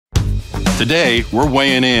Today, we're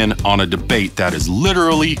weighing in on a debate that is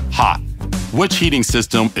literally hot. Which heating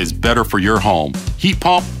system is better for your home, heat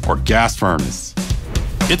pump or gas furnace?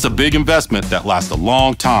 It's a big investment that lasts a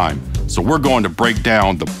long time, so we're going to break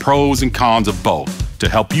down the pros and cons of both to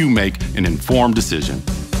help you make an informed decision.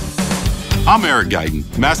 I'm Eric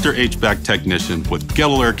Goettl, Master HVAC Technician with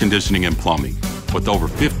Goettl Air Conditioning and Plumbing, with over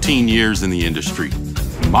 15 years in the industry.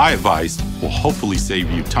 My advice will hopefully save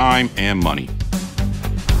you time and money.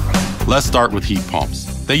 Let's start with heat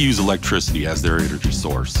pumps. They use electricity as their energy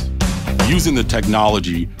source. Using the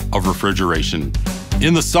technology of refrigeration,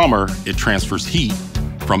 in the summer, it transfers heat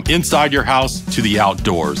from inside your house to the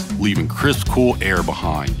outdoors, leaving crisp, cool air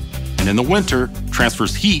behind. And in the winter,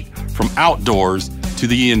 transfers heat from outdoors to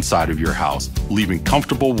the inside of your house, leaving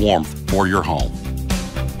comfortable warmth for your home.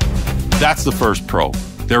 That's the first pro.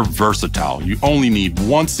 They're versatile. You only need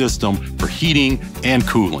one system for heating and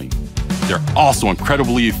cooling. They're also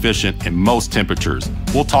incredibly efficient in most temperatures.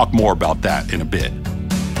 We'll talk more about that in a bit.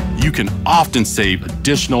 You can often save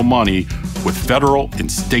additional money with federal and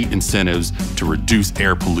state incentives to reduce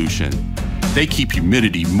air pollution. They keep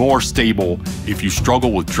humidity more stable. If you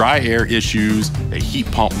struggle with dry air issues, a heat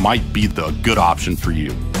pump might be the good option for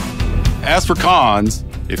you. As for cons,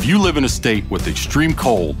 if you live in a state with extreme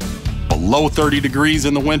cold, below 30 degrees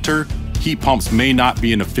in the winter, heat pumps may not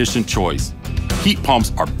be an efficient choice. Heat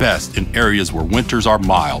pumps are best in areas where winters are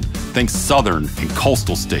mild, think southern and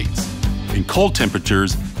coastal states. In cold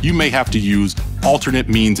temperatures, you may have to use alternate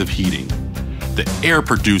means of heating. The air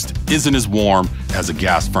produced isn't as warm as a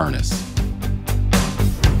gas furnace.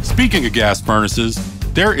 Speaking of gas furnaces,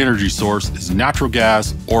 their energy source is natural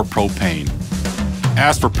gas or propane.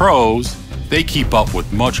 As for pros, they keep up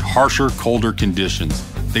with much harsher, colder conditions.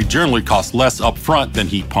 They generally cost less upfront than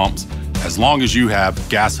heat pumps, as long as you have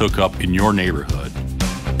gas hookup in your neighborhood.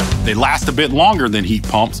 They last a bit longer than heat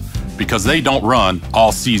pumps because they don't run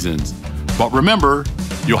all seasons. But remember,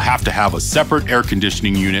 you'll have to have a separate air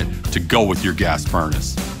conditioning unit to go with your gas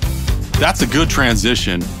furnace. That's a good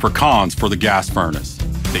transition for cons for the gas furnace.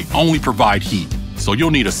 They only provide heat, so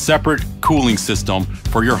you'll need a separate cooling system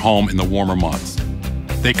for your home in the warmer months.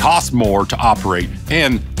 They cost more to operate,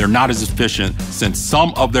 and they're not as efficient since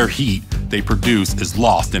some of their heat they produce is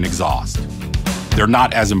lost in exhaust. They're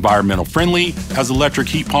not as environmental friendly as electric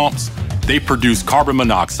heat pumps. They produce carbon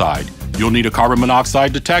monoxide. You'll need a carbon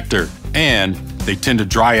monoxide detector, and they tend to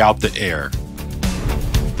dry out the air.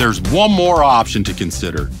 There's one more option to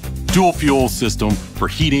consider: dual fuel system for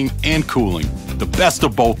heating and cooling, the best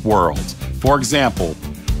of both worlds. For example,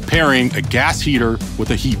 pairing a gas heater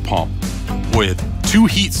with a heat pump. With two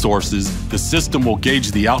heat sources, the system will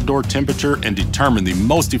gauge the outdoor temperature and determine the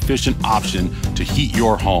most efficient option to heat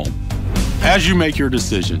your home. As you make your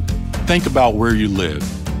decision, think about where you live,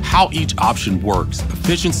 how each option works,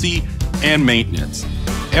 efficiency, and maintenance.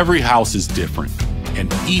 Every house is different,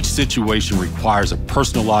 and each situation requires a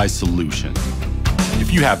personalized solution.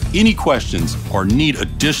 If you have any questions or need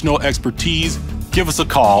additional expertise, give us a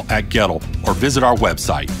call at Goettl or visit our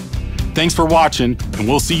website. Thanks for watching, and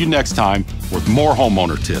we'll see you next time with more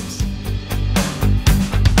homeowner tips.